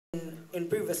in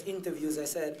previous interviews, I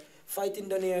said fighting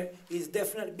Donare is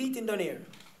definitely beating Donare.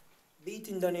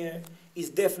 Beating Donare is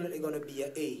definitely going to be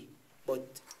an A.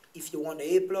 But if you want the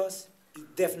A plus, you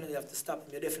definitely have to stop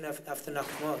him. You definitely have to knock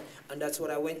him out. And that's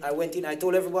what I went in. I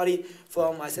told everybody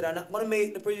I said, I'm not going to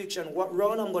make the prediction what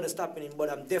round I'm going to stop him, but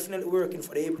I'm definitely working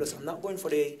for the A plus. I'm not going for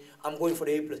the A, I'm going for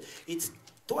the A plus. It's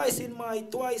twice in my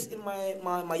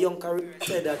young career, I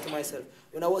said that to myself.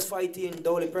 When I was fighting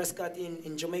Dolly Prescott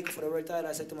in Jamaica for the world title,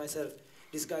 I said to myself,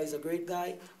 this guy is a great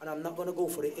guy, and I'm not going to go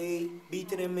for the A,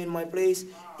 beating him in my place.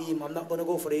 I'm not going to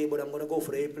go for the A, but I'm going to go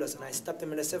for the A+. plus. And I stopped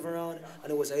him in the 7th round,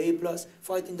 and it was an A+. plus.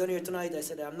 Fighting down here tonight, I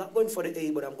said, I'm not going for the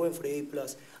A, but I'm going for the A+.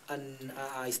 plus. And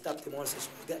I stopped him also, so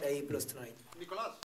I got the A+ plus tonight.